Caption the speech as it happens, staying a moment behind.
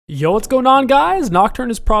Yo, what's going on, guys?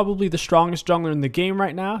 Nocturne is probably the strongest jungler in the game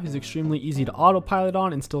right now. He's extremely easy to autopilot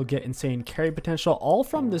on and still get insane carry potential, all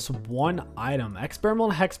from this one item.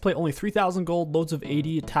 Experimental Hexplate, only 3,000 gold, loads of AD,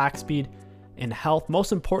 attack speed, and health.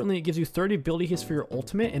 Most importantly, it gives you 30 ability hits for your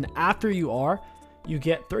ultimate, and after you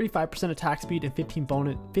get 35% attack speed and 15%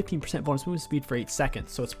 bonus movement speed for 8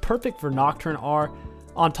 seconds. So it's perfect for Nocturne R.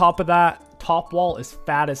 On top of that, top wall is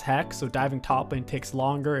fat as heck, so diving top lane takes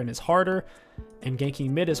longer and is harder. And ganking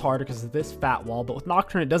mid is harder because of this fat wall, but with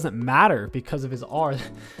Nocturne it doesn't matter because of his R,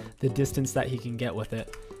 the distance that he can get with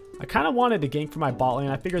it. I kind of wanted to gank for my bot lane.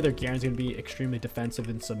 I figure their Garen's going to be extremely defensive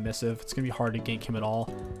and submissive. It's going to be hard to gank him at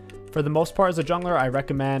all. For the most part as a jungler, I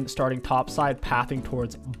recommend starting top side, pathing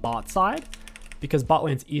towards bot side, because bot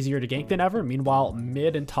lane's easier to gank than ever. Meanwhile,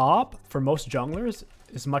 mid and top, for most junglers,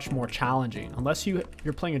 is much more challenging. Unless you're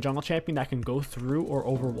playing a jungle champion that can go through or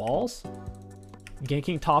over walls,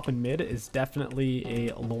 ganking top and mid is definitely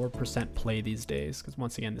a lower percent play these days, because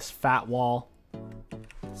once again, this fat wall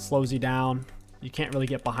slows you down. You can't really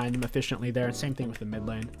get behind them efficiently there, and same thing with the mid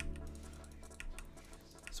lane.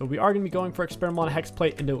 So we are going to be going for Experimental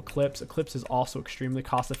Hexplate into Eclipse. Eclipse is also extremely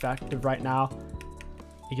cost effective right now.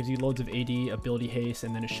 It gives you loads of AD, ability haste,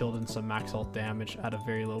 and then a shield and some max health damage at a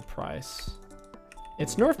very low price.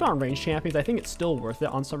 It's nerfed on range champions. I think it's still worth it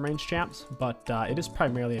on some range champs, but it is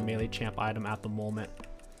primarily a melee champ item at the moment.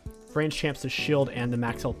 For range champs, the shield and the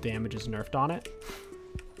max health damage is nerfed on it.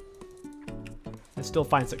 I still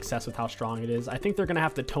find success with how strong it is. I think they're going to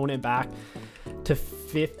have to tone it back to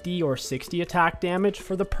 50 or 60 attack damage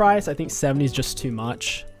for the price. I think 70 is just too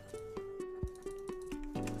much.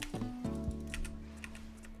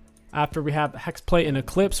 After we have Hexplate and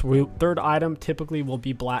Eclipse, third item typically will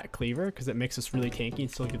be Black Cleaver, because it makes us really tanky and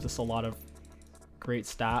still gives us a lot of great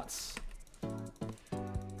stats.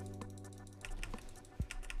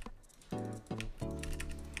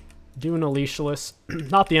 Doing Alicialist,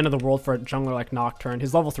 not the end of the world for a jungler like Nocturne.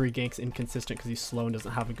 His level 3 gank's inconsistent because he's slow and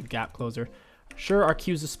doesn't have a good gap closer. Sure, our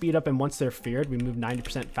Q's a speed up, and once they're feared, we move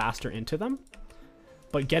 90% faster into them.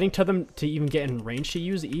 But getting to them to even get in range to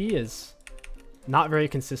use E is not very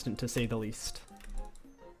consistent, to say the least.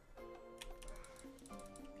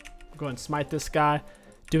 Go ahead and smite this guy.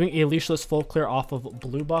 Doing a leashless full clear off of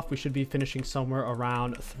blue buff, we should be finishing somewhere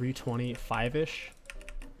around 325-ish.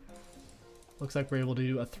 Looks like we're able to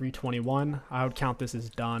do a 321. I would count this as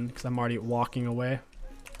done because I'm already walking away.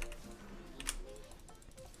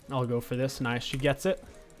 I'll go for this. Nice, she gets it.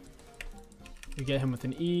 We get him with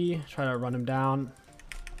an E, try to run him down.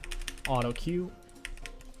 Auto Q.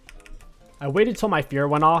 I waited till my fear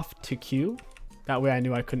went off to Q. That way I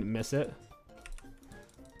knew I couldn't miss it.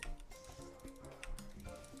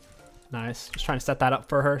 Nice. Just trying to set that up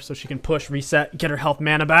for her so she can push, reset, get her health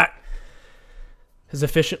mana back as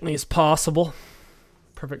efficiently as possible.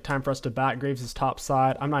 Perfect time for us to bat. Graves is top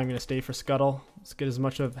side. I'm not even going to stay for Scuttle. Let's get as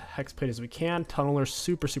much of Hexplate as we can. Tunneler's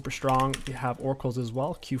super, super strong. We have Oracles as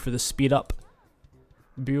well. Q for the speed up.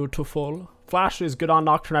 Beautiful. Flash is good on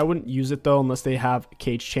Nocturne. I wouldn't use it though unless they have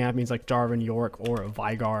cage champions like Jarvan, Yorick, or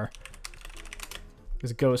Vigar.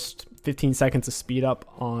 This Ghost, 15 seconds of speed up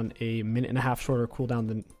on a minute-and-a-half shorter cooldown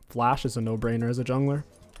than Flash is a no-brainer as a jungler.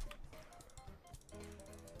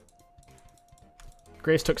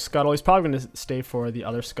 Graves took Scuttle. He's probably going to stay for the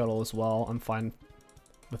other Scuttle as well. I'm fine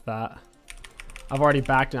with that. I've already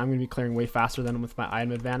backed and I'm going to be clearing way faster than him with my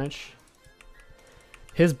item advantage.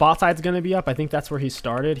 His bot side's going to be up. I think that's where he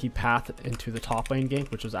started. He pathed into the top lane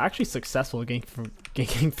gank, which was actually successful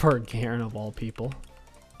ganking for Garen of all people.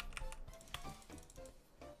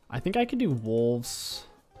 I think I could do Wolves,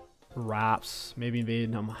 Raps, maybe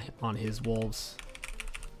invade him on his Wolves.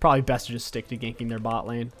 Probably best to just stick to ganking their bot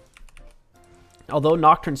lane. Although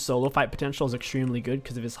Nocturne's solo fight potential is extremely good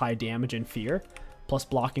because of his high damage and fear, plus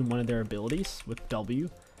blocking one of their abilities with W.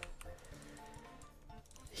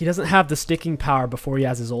 He doesn't have the sticking power before he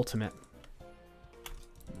has his ultimate.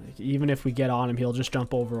 Like, even if we get on him, he'll just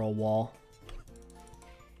jump over a wall.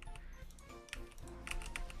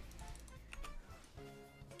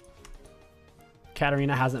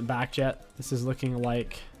 Katarina hasn't backed yet. This is looking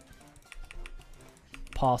like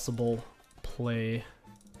possible play.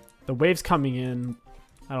 The wave's coming in.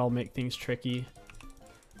 That'll make things tricky.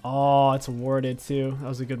 Oh, it's warded too. That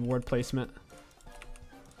was a good ward placement.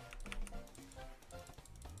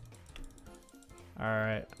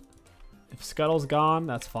 Alright. If Scuttle's gone,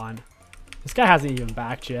 that's fine. This guy hasn't even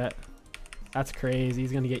backed yet. That's crazy.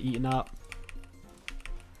 He's going to get eaten up.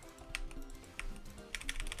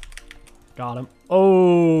 Got him.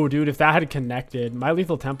 Oh, dude, if that had connected. My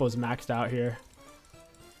lethal tempo is maxed out here.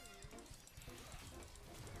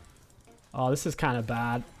 Oh, this is kind of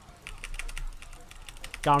bad.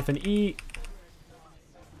 Got him with an E.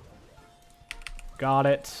 Got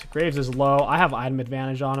it. Graves is low. I have item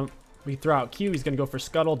advantage on him. We throw out Q. He's going to go for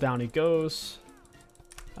Scuttle. Down he goes.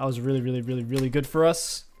 That was really, really, really, really good for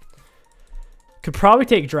us. Could probably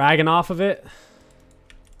take Dragon off of it.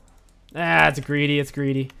 Ah, it's greedy. It's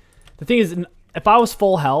greedy. The thing is, if I was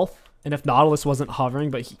full health, and if Nautilus wasn't hovering,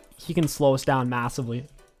 but he can slow us down massively.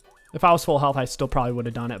 If I was full health, I still probably would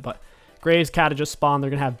have done it. But Graves, Kata just spawned. They're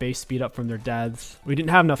going to have base speed up from their deaths. We didn't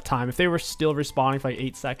have enough time. If they were still respawning for like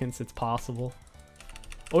 8 seconds, it's possible.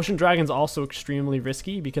 Ocean Dragon's also extremely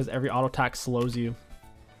risky because every auto attack slows you.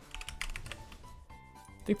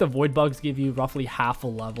 I think the Void Bugs give you roughly half a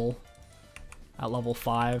level at level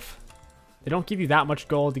 5. They don't give you that much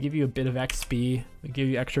gold. They give you a bit of XP. They give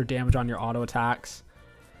you extra damage on your auto attacks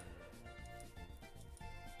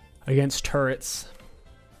against turrets.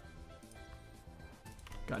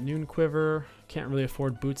 Got Noon Quiver. Can't really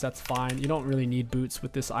afford boots. That's fine. You don't really need boots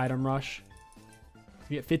with this item rush.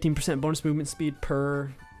 You get 15% bonus movement speed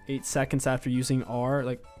per 8 seconds after using R.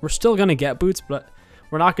 Like, we're still going to get boots, but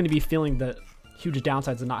we're not going to be feeling the huge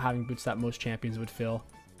downsides of not having boots that most champions would feel.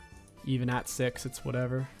 Even at 6, it's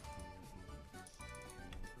whatever.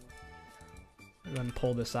 Then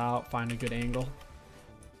pull this out, find a good angle.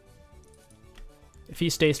 If he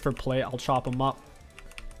stays for play, I'll chop him up.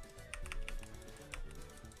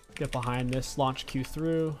 Get behind this, launch Q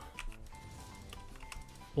through.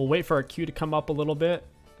 We'll wait for our Q to come up a little bit.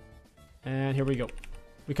 And here we go.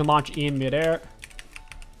 We can launch E in midair.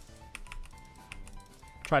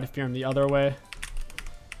 Try to fear him the other way.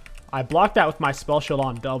 I blocked that with my spell shield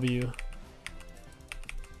on W.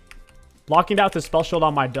 Blocking that with the spell shield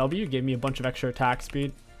on my W gave me a bunch of extra attack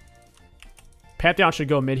speed. Pantheon should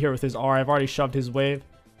go mid here with his R. I've already shoved his wave.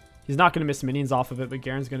 He's not going to miss minions off of it, but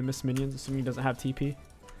Garen's going to miss minions, assuming he doesn't have TP.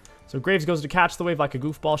 So Graves goes to catch the wave like a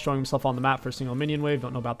goofball, showing himself on the map for a single minion wave.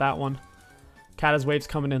 Don't know about that one. Kata's wave's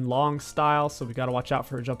coming in long style, so we got to watch out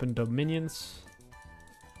for her jumping into minions.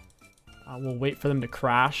 We'll wait for them to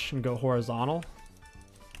crash and go horizontal.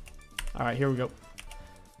 All right, here we go.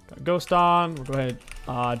 Got Ghost on. We'll go ahead.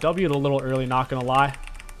 W it a little early, not going to lie.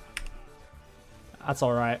 That's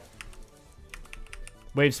all right.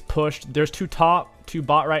 Waves pushed. There's 2 top, 2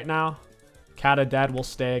 bot right now. Kata dead, will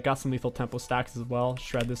stay. Got some lethal tempo stacks as well.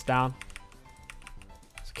 Shred this down.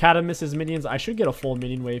 So Kata misses minions. I should get a full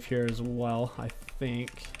minion wave here as well, I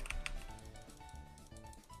think.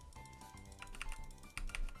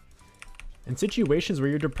 In situations where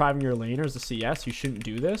you're depriving your laners of CS, you shouldn't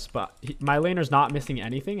do this, but my laner's not missing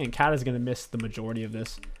anything, and Kata's going to miss the majority of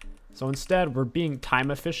this. So instead, we're being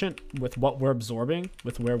time efficient with what we're absorbing,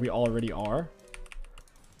 with where we already are.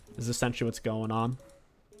 Is essentially what's going on.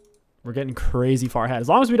 We're getting crazy far ahead, as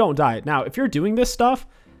long as we don't die. Now, if you're doing this stuff,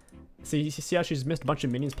 so you see how she's missed a bunch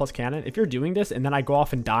of minions plus cannon? If you're doing this, and then I go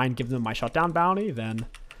off and die and give them my shutdown bounty, then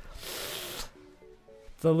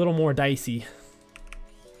it's a little more dicey.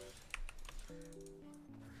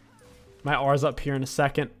 My R's up here in a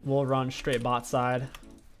second. We'll run straight bot side.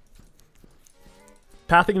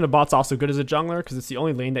 Pathing into bot's also good as a jungler because it's the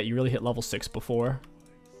only lane that you really hit level 6 before.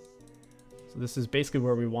 So this is basically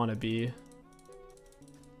where we want to be.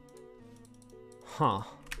 Huh.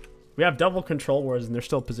 We have double control wards and they're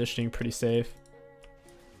still positioning pretty safe.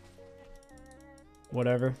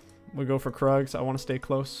 Whatever. We'll go for Krugs. I want to stay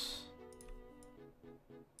close.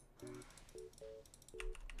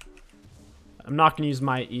 I'm not going to use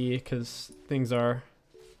my E because things are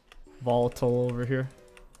volatile over here.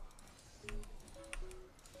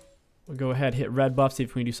 We'll go ahead, hit red buff, see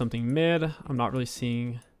if we can do something mid. I'm not really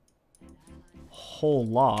seeing a whole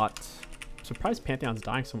lot. I'm surprised Pantheon's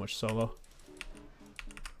dying so much solo.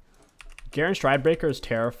 Garen Stridebreaker is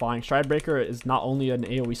terrifying. Stridebreaker is not only an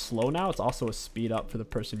AoE slow now, it's also a speed up for the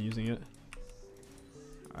person using it.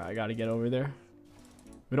 Alright, I gotta get over there.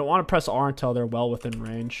 We don't want to press R until they're well within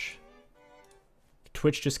range.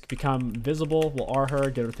 Twitch just become visible. We'll R her,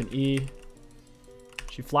 get her with an E.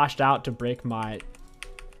 She flashed out to break my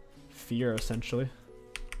fear, essentially.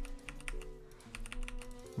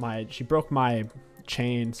 She broke my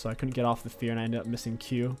chain, so I couldn't get off the fear, and I ended up missing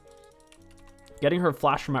Q. Getting her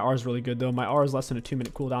flash from my R is really good, though. My R is less than a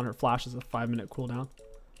 2-minute cooldown. Her flash is a 5-minute cooldown.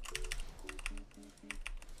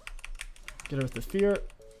 Get her with the fear.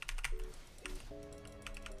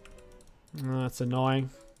 Oh, that's annoying.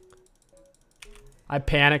 I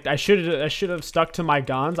panicked. I should have stuck to my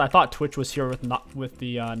guns. I thought Twitch was here with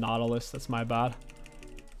the Nautilus. That's my bad.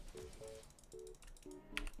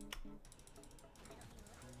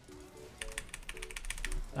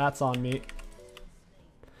 That's on me.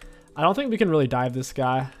 I don't think we can really dive this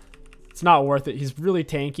guy. It's not worth it. He's really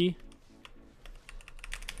tanky.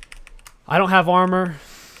 I don't have armor.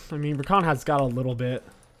 I mean, Rakan has got a little bit.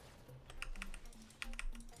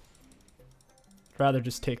 I'd rather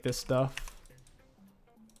just take this stuff.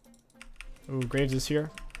 Ooh, Graves is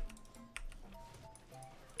here.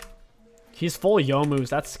 He's full Yomus.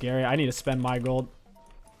 That's scary. I need to spend my gold.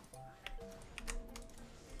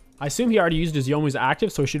 I assume he already used his Yomu's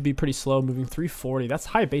active, so he should be pretty slow, moving 340. That's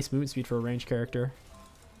high base movement speed for a range character.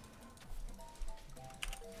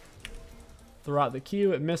 Throw out the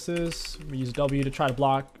Q, it misses. We use W to try to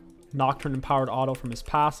block Nocturne empowered auto from his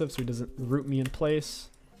passive so he doesn't root me in place.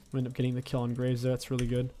 We end up getting the kill on Graves there. That's really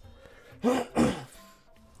good.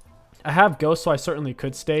 I have Ghost, so I certainly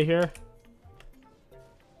could stay here.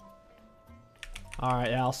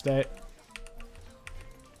 Alright, yeah, I'll stay.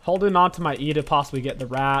 Holding on to my E to possibly get the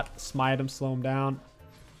rat. Smite him, slow him down.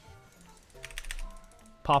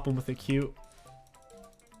 Pop him with a Q.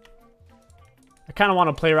 I kind of want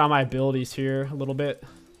to play around my abilities here a little bit.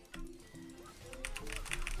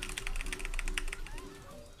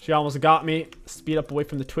 She almost got me. Speed up away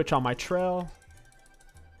from the Twitch on my trail.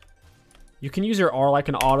 You can use your R like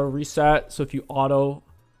an auto reset. So if you auto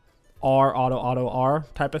R, auto R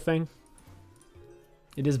type of thing.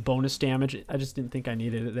 It is bonus damage. I just didn't think I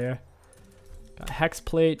needed it there. Got Hex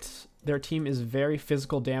Plate. Their team is very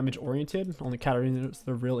physical damage oriented. Only Katarina is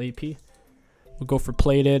the real AP. We'll go for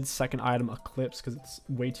plated. Second item, Eclipse, because it's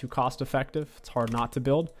way too cost effective. It's hard not to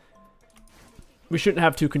build. We shouldn't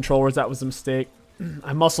have two controllers. That was a mistake.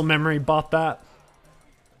 I muscle memory bought that.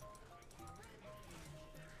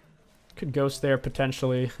 Could Ghost there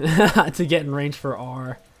potentially to get in range for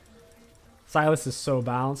R. Silas is so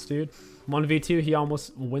balanced, dude. 1v2, he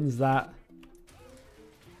almost wins that.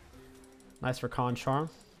 Nice for Con Charm.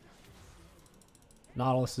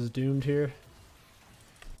 Nautilus is doomed here.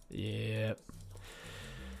 Yep.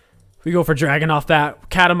 We go for Dragon off that.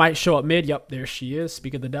 Kata might show up mid. Yep, there she is.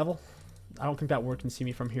 Speak of the devil. I don't think that ward can see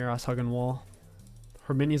me from here. I was hugging wall.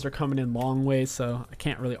 Her minions are coming in long ways, so I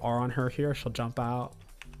can't really R on her here. She'll jump out.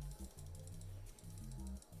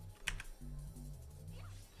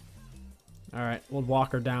 Alright, we'll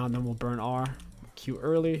walk her down, then we'll burn R. Q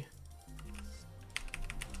early.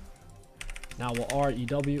 Now we'll R,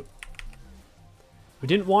 EW. We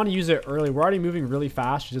didn't want to use it early. We're already moving really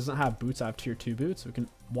fast. She doesn't have boots. I have tier 2 boots, so we can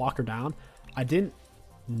walk her down. I didn't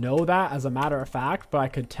know that as a matter of fact, but I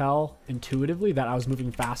could tell intuitively that I was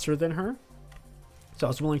moving faster than her. So I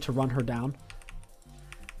was willing to run her down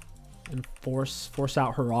and force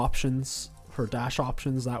out her options, her dash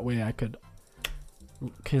options. That way I could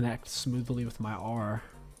connect smoothly with my R.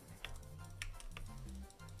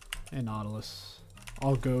 And Nautilus.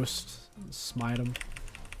 I'll Ghost, smite him.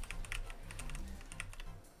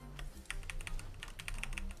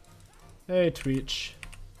 Hey, Twitch.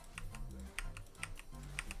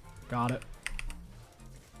 Got it.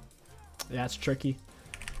 Yeah, it's tricky.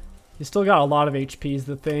 He's still got a lot of HP is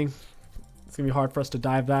the thing. It's gonna be hard for us to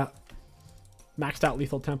dive that. Maxed out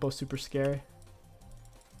lethal tempo, super scary.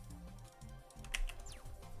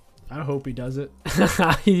 I hope he does it.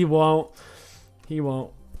 He won't. He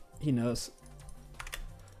won't. He knows.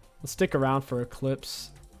 Let's stick around for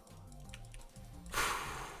Eclipse.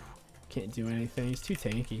 Can't do anything. He's too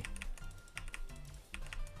tanky.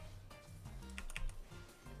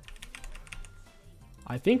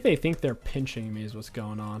 I think they think they're pinching me is what's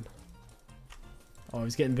going on. Oh,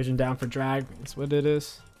 he's getting vision down for drag. That's what it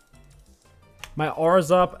is. My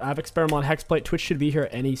R's up. I have Experimental on Hexplate. Twitch should be here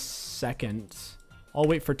any second. I'll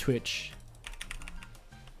wait for Twitch.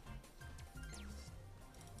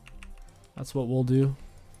 That's what we'll do.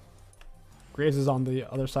 Graves is on the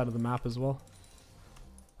other side of the map as well.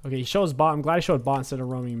 Okay, he shows bot. I'm glad he showed bot instead of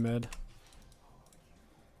roaming mid.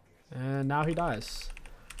 And now he dies.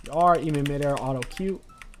 R, even mid-air, auto Q.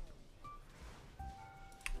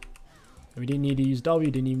 We didn't need to use W,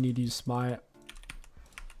 didn't even need to use Smite.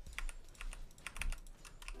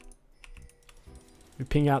 We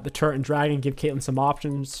ping out the turret and dragon, give Caitlyn some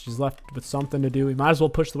options. She's left with something to do. We might as well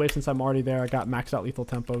push the wave since I'm already there. I got maxed out lethal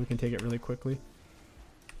tempo. We can take it really quickly.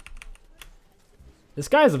 This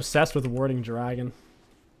guy is obsessed with warding dragon.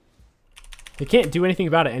 They can't do anything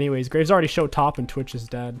about it anyways. Graves already showed top and Twitch is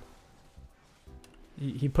dead.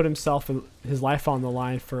 He put himself and his life on the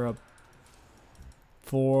line for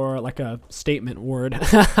like a statement word.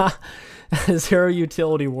 Zero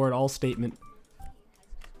utility word, all statement.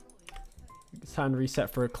 It's time to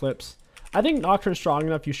reset for Eclipse. I think Nocturne's strong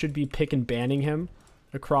enough. You should be pick and banning him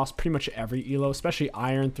across pretty much every elo, especially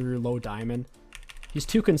Iron through low diamond. He's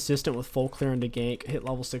too consistent with full clear and to gank, hit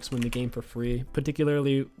level 6, win the game for free,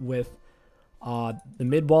 particularly with the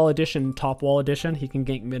mid wall edition, top wall edition. He can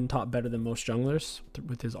gank mid and top better than most junglers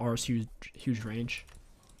with his R's huge range.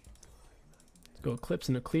 Go Eclipse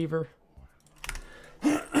and a Cleaver.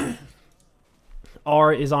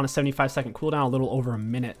 R is on a 75-second cooldown, a little over a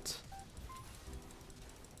minute.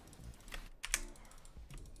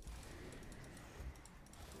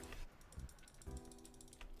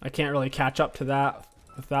 I can't really catch up to that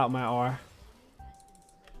without my R.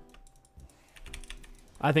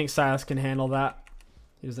 I think Silas can handle that.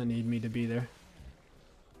 He doesn't need me to be there.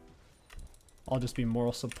 I'll just be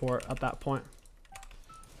moral support at that point.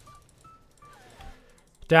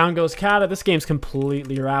 Down goes Kata. This game's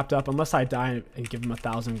completely wrapped up unless I die and give him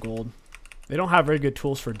 1,000 gold. They don't have very good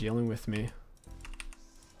tools for dealing with me.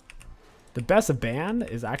 The best ban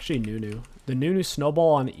is actually Nunu. The Nunu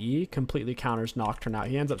snowball on E completely counters Nocturne out.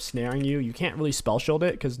 He ends up snaring you. You can't really spell shield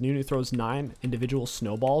it because Nunu throws 9 individual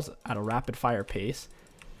snowballs at a rapid fire pace.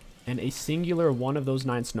 And a singular one of those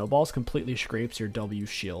 9 snowballs completely scrapes your W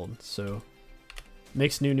shield. So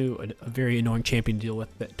makes Nunu a very annoying champion to deal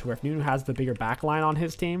with. To where if Nunu has the bigger backline on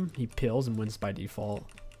his team, he pills and wins by default.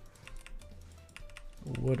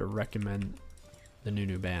 Would recommend the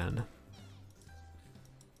Nunu ban.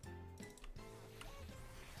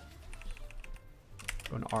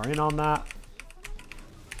 Go an R in on that.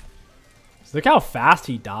 So look how fast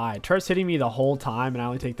he died. Turret's hitting me the whole time and I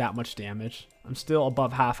only take that much damage. I'm still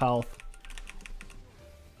above half health.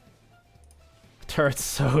 Turret's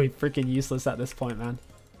so freaking useless at this point, man.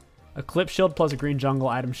 Eclipse shield plus a green jungle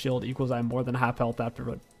item shield equals I'm more than half health after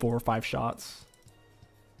about 4 or 5 shots.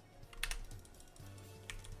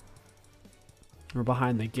 We're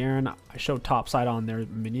behind the Garen. I showed top side on their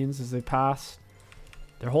minions as they pass.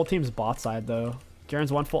 Their whole team's bot side though.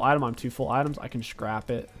 Garen's 1 full item, I'm 2 full items. I can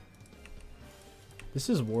scrap it. This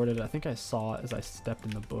is warded. I think I saw it as I stepped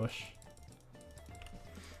in the bush.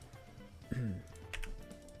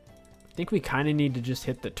 I think we kind of need to just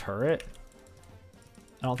hit the turret.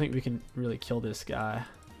 I don't think we can really kill this guy.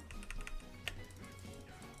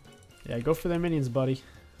 Yeah, go for their minions, buddy.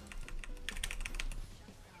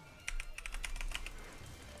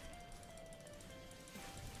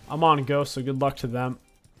 I'm on Ghost, so good luck to them.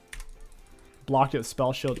 Blocked it with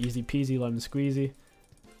Spell Shield, easy peasy, lemon squeezy.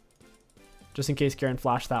 Just in case Garen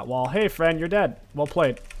flashed that wall. Hey friend, you're dead. Well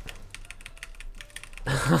played.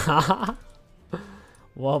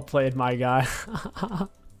 Well played, my guy.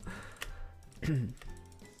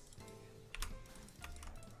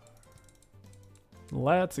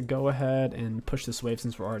 Let's go ahead and push this wave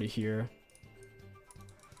since we're already here.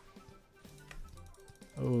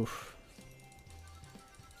 Oof.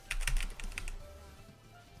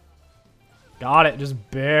 Got it, just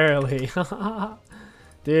barely.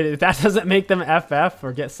 Dude, if that doesn't make them FF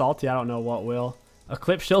or get salty, I don't know what will.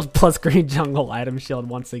 Eclipse shield plus green jungle item shield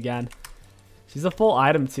once again. She's a full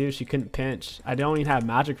item too. She couldn't pinch. I don't even have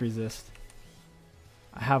magic resist.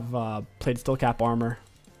 I have plated steel cap armor.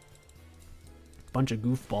 Bunch of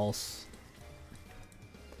goofballs.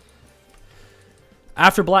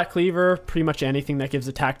 After Black Cleaver, pretty much anything that gives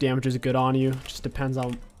attack damage is good on you. Just depends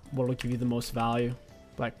on what will give you the most value.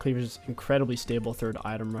 Black Cleaver is incredibly stable third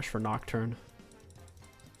item rush for Nocturne.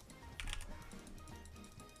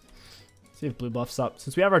 See if blue buff's up.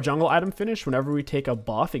 Since we have our jungle item finished, whenever we take a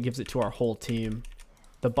buff, it gives it to our whole team.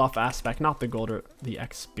 The buff aspect, not the gold or the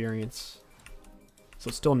experience. So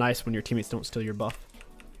it's still nice when your teammates don't steal your buff.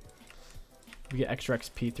 We get extra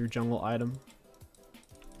XP through jungle item.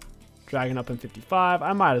 Dragon up in 55.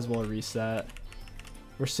 I might as well reset.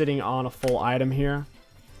 We're sitting on a full item here.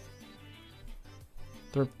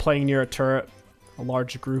 They're playing near a turret. A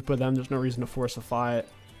large group of them. There's no reason to force a fight.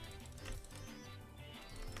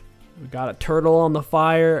 We got a turtle on the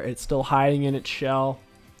fire. It's still hiding in its shell.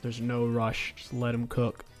 There's no rush. Just let him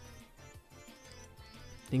cook.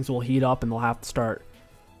 Things will heat up and they'll have to start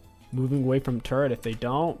moving away from turret. If they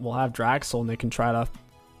don't, we'll have Dragsoul and they can try to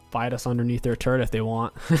fight us underneath their turret if they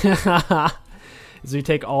want. As we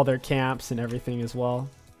take all their camps and everything as well.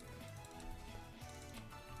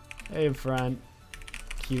 Hey friend.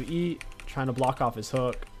 QE. Trying to block off his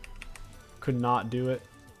hook. Could not do it.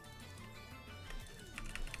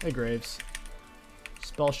 Hey Graves.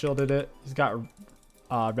 Spell shielded it. He's got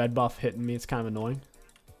red buff hitting me. It's kind of annoying.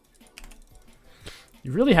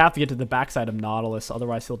 You really have to get to the backside of Nautilus,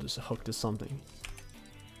 otherwise he'll just hook to something.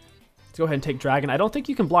 Let's go ahead and take Dragon. I don't think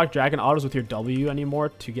you can block Dragon autos with your W anymore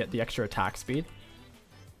to get the extra attack speed.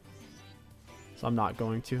 So I'm not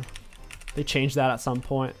going to. They changed that at some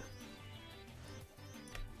point.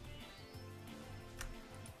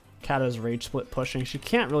 Kata's rage split pushing. She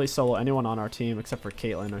can't really solo anyone on our team except for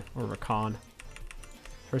Caitlyn or Rakan.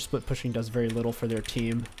 Her split pushing does very little for their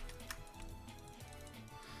team.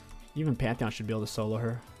 Even Pantheon should be able to solo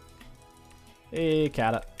her. Hey,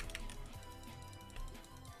 Kata.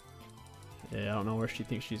 Yeah, I don't know where she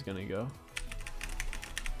thinks she's gonna go.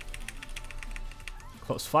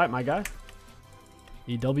 Close fight, my guy.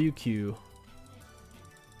 EWQ.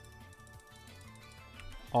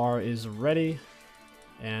 R is ready.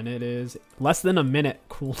 And it is less than a minute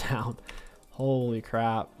cooldown. Holy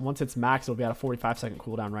crap. Once it's max, it'll be at a 45-second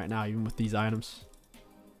cooldown right now, even with these items.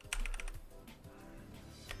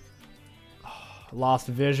 Lost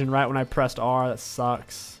vision right when I pressed R. That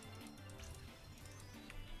sucks.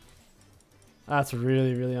 That's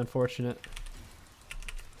really, really unfortunate.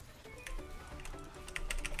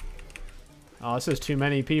 Oh, this is too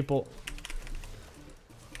many people.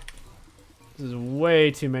 This is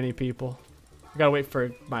way too many people. I gotta wait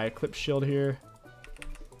for my Eclipse shield here.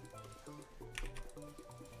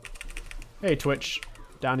 Hey, Twitch.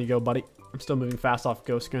 Down you go, buddy. I'm still moving fast off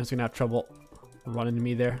Ghost. Gonna have trouble running to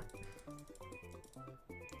me there.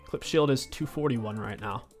 Eclipse shield is 241 right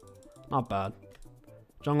now. Not bad.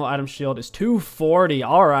 Jungle item shield is 240.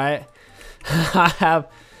 Alright. I have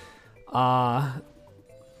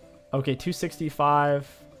okay, 265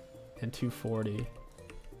 and 240. So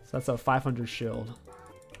that's a 500 shield.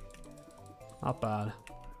 Not bad.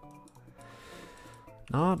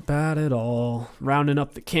 Not bad at all. Rounding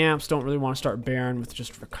up the camps. Don't really want to start Baron with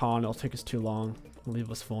just Recon. It'll take us too long. It'll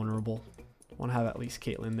leave us vulnerable. Want to have at least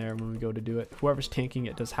Caitlyn there when we go to do it. Whoever's tanking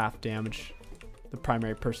it does half damage. The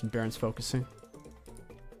primary person Baron's focusing.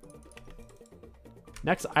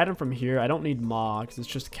 Next item from here. I don't need Ma because it's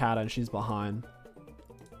just Kata and she's behind.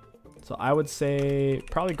 So I would say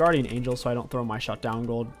probably Guardian Angel so I don't throw my shutdown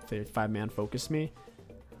gold if they 5-man focus me.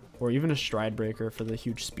 Or even a Stride Breaker for the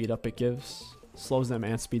huge speed up it gives. Slows them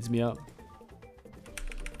and speeds me up.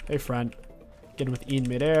 Hey friend. Get in with Ian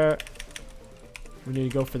midair. We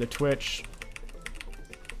need to go for the Twitch.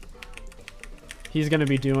 He's going to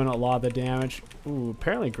be doing a lot of the damage. Ooh,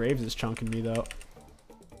 apparently Graves is chunking me though.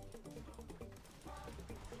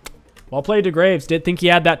 Well played to Graves. Did think he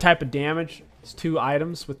had that type of damage. His 2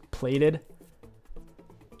 items with plated.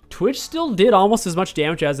 Twitch still did almost as much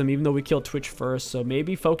damage as him even though we killed Twitch first. So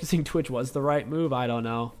maybe focusing Twitch was the right move. I don't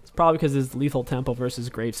know. It's probably because his lethal tempo versus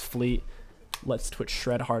Graves fleet lets Twitch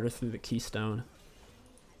shred harder through the keystone.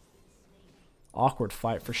 Awkward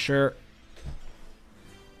fight for sure.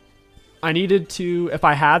 I needed to, if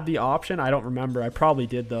I had the option, I don't remember. I probably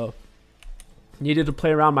did though. Needed to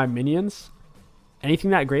play around my minions.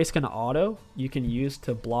 Anything that Grace can auto, you can use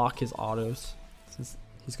to block his autos. Since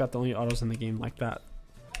he's got the only autos in the game like that.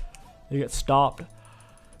 They get stopped.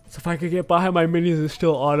 So if I could get behind my minions and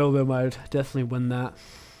still auto them, I'd definitely win that.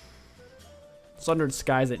 Sundered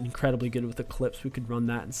Sky is incredibly good with Eclipse. We could run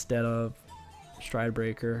that instead of Stride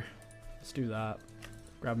Breaker. Let's do that.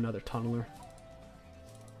 Grab another Tunneler.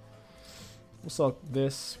 We'll sell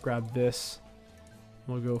this, grab this.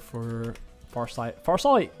 We'll go for Farsight.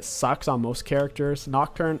 Farsight sucks on most characters.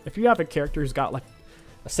 Nocturne, if you have a character who's got like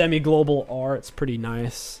a semi-global R, it's pretty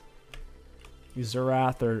nice. Use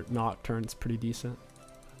Zerath or Nocturne, it's pretty decent.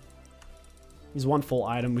 He's 1 full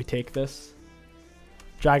item, we take this.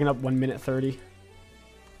 Dragging up 1 minute 30.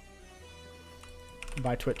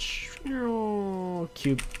 By Twitch.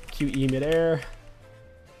 QE midair.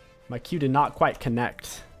 My Q did not quite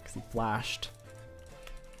connect because he flashed.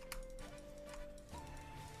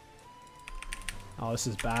 Oh, this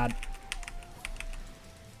is bad.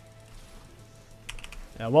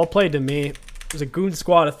 Yeah, well played to me. There's a goon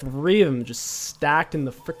squad of 3 of them just stacked in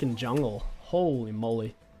the freaking jungle. Holy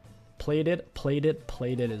moly. Played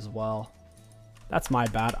it as well. That's my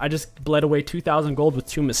bad. I just bled away 2,000 gold with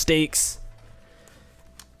 2 mistakes.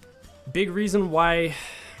 Big reason why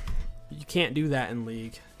you can't do that in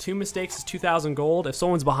League. 2 mistakes is 2,000 gold. If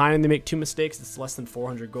someone's behind and they make 2 mistakes, it's less than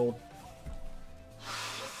 400 gold.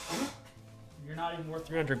 You're not even worth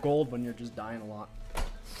 300 gold when you're just dying a lot.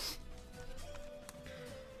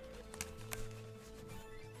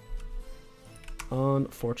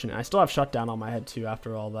 Unfortunate. I still have shutdown on my head too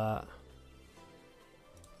after all that.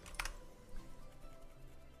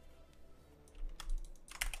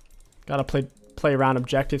 Gotta play around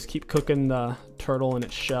objectives, keep cooking the turtle in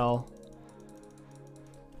its shell.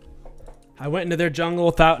 I went into their jungle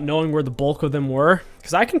without knowing where the bulk of them were.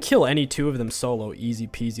 Because I can kill any 2 of them solo. Easy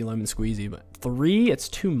peasy lemon squeezy. But 3, it's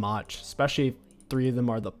too much. Especially if 3 of them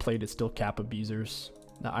are the plated steel cap abusers.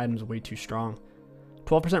 The item's way too strong.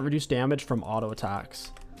 12% reduced damage from auto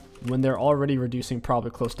attacks. When they're already reducing probably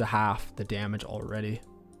close to half the damage already.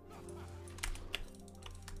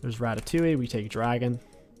 There's Ratatouille. We take Dragon.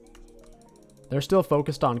 They're still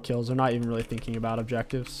focused on kills. They're not even really thinking about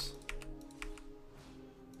objectives.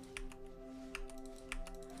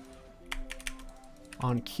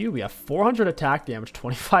 On Q, we have 400 attack damage,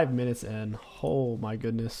 25 minutes in. Oh my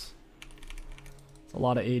goodness. It's a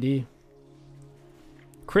lot of AD.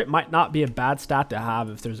 Crit might not be a bad stat to have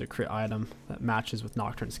if there's a crit item that matches with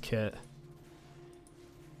Nocturne's kit.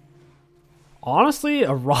 Honestly,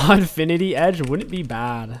 a raw Infinity Edge wouldn't be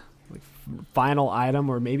bad. Like final item,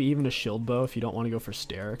 or maybe even a shield bow if you don't want to go for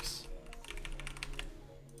Sterix.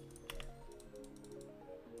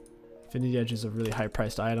 Infinity Edge is a really high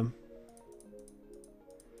priced item.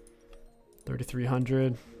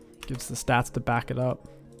 3,300 gives the stats to back it up.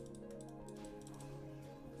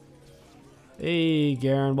 Hey,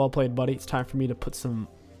 Garen, well played, buddy. It's time for me to put some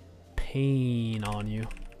pain on you.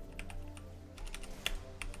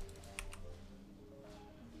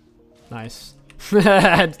 Nice.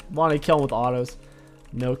 I want to kill him with autos.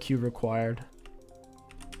 No Q required.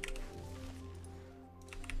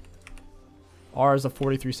 R is a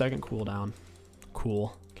 43-second cooldown.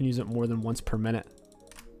 Cool. Can use it more than once per minute.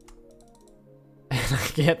 And I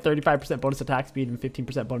get 35% bonus attack speed and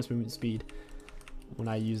 15% bonus movement speed when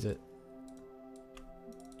I use it.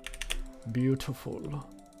 Beautiful.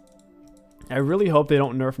 I really hope they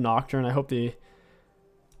don't nerf Nocturne. I hope they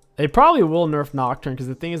probably will nerf Nocturne, because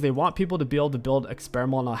the thing is they want people to be able to build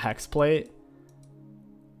experimental hex plate.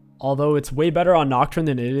 Although it's way better on Nocturne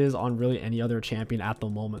than it is on really any other champion at the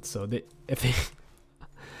moment. So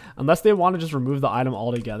unless they want to just remove the item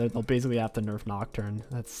altogether, they'll basically have to nerf Nocturne.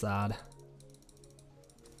 That's sad.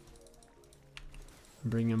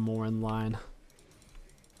 Bring him more in line.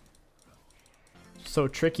 So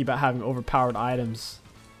tricky about having overpowered items.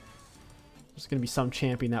 There's going to be some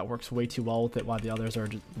champion that works way too well with it, while the others are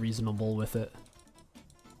just reasonable with it.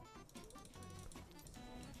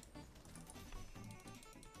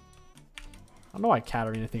 I don't know why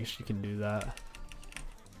Katarina thinks she can do that.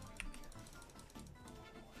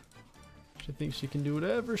 She thinks she can do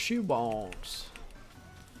whatever she wants.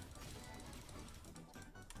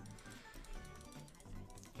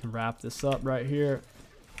 Can wrap this up right here.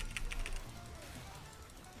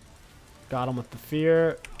 Got him with the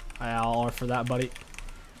fear. I'll R for that, buddy.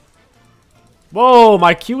 Whoa,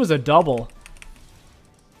 my Q was a double.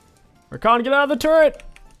 Rakan, get out of the turret!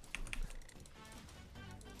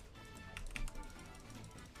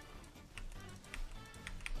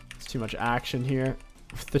 It's too much action here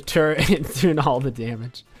with the turret doing all the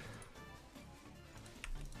damage.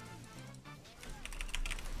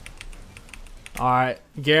 Alright,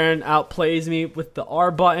 Garen outplays me with the R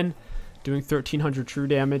button, doing 1,300 true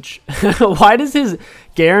damage. Why does his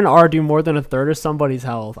Garen R do more than a third of somebody's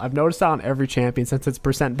health? I've noticed that on every champion since it's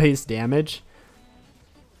percent-based damage.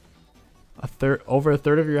 Over a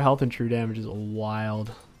third of your health and true damage is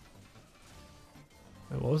wild.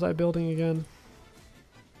 Wait, what was I building again?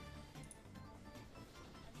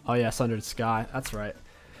 Oh yeah, Sundered Sky. That's right.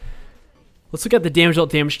 Let's look at the damage dealt,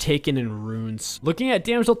 damage taken, and runes. Looking at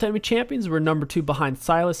damage dealt to enemy champions, we're number 2 behind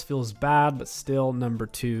Silas. Feels bad, but still number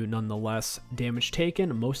 2 nonetheless. Damage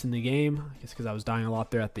taken, most in the game. I guess because I was dying a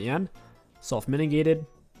lot there at the end. Self-mitigated.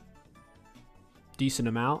 Decent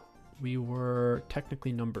amount. We were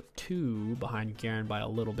technically number 2 behind Garen by a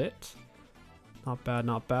little bit. Not bad,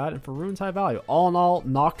 not bad. And for runes, high value. All in all,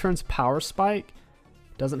 Nocturne's power spike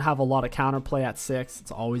doesn't have a lot of counterplay at 6.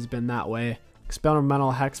 It's always been that way.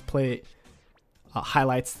 Experimental hexplate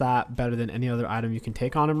highlights that better than any other item you can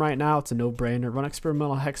take on him right now. It's a no-brainer. Run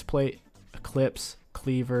experimental hexplate, Eclipse,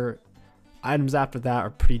 Cleaver. Items after that are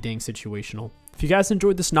pretty dang situational. If you guys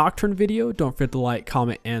enjoyed this Nocturne video, don't forget to like,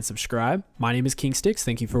 comment, and subscribe. My name is King Sticks.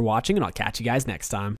 Thank you for watching, and I'll catch you guys next time.